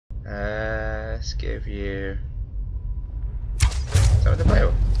Let's give you something to play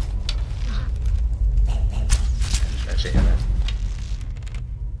with. Actually, yeah.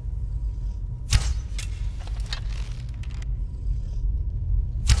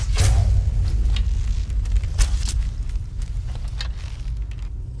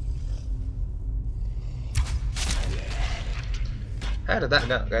 How did that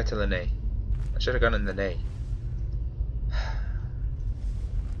not go to the knee? I should have gone in the knee.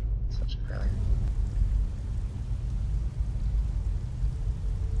 Such a failure.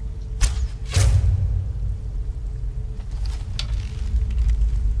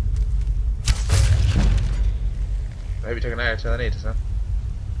 Maybe took an arrow to the knee, doesn't it?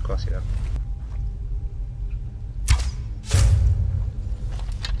 Of course you don't.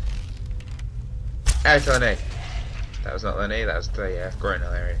 Arrow to the knee. That was not the knee, that was the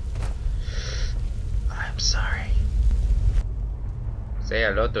groinal area. I'm sorry. Say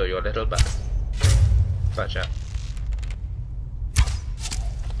hello to your little butt. Butt shot.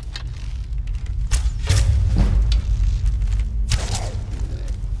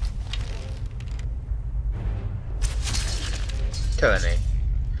 To the knee.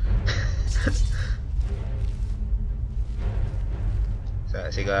 So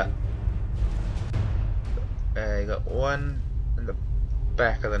as you got you got one in the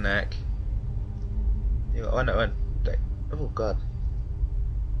back of the neck. You got one that went like, oh god.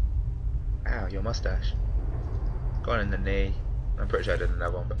 Ow, your mustache. Got one in the knee. I'm pretty sure I did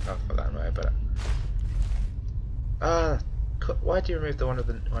another one, but I've forgotten where I put it. Why do you remove the one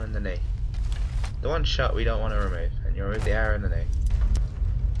in the knee? The one shot we don't want to remove, and you remove the arrow in the knee.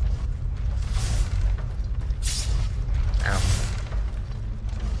 Ow.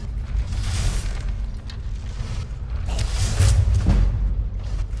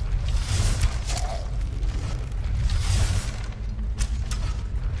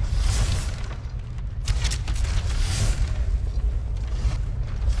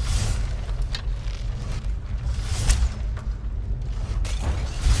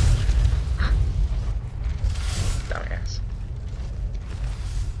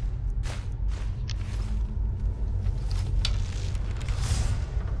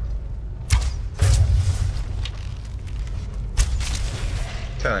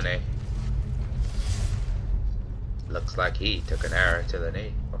 To the knee. Looks like he took an arrow to the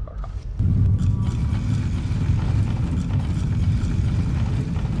knee.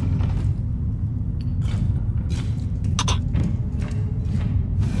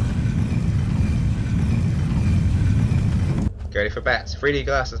 Get ready for bats. 3D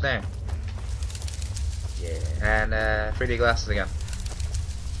glasses now. Yeah, and 3D glasses again.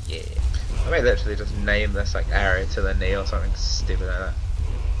 Yeah. I may literally just name this like arrow to the knee or something stupid like that.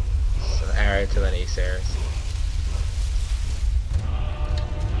 It's an arrow to the knee series.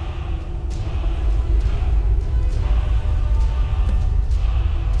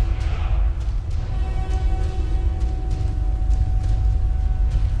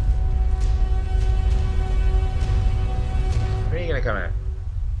 When are you gonna come out?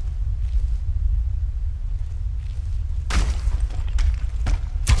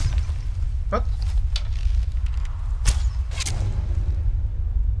 What?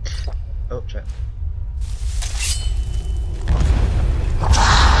 Oh, shit.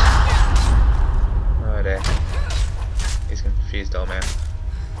 Oh dear. He's confused, old man.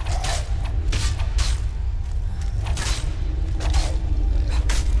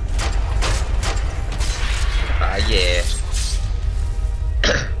 Ah, yeah.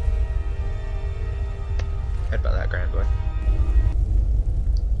 Headbutt that grand boy.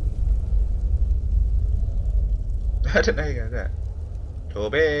 I didn't know you got that.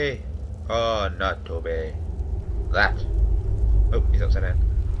 Toby! Oh, not Toby. That. Oh, he's upside down.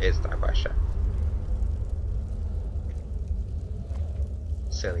 Is the question.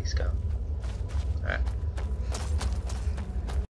 Silly skull.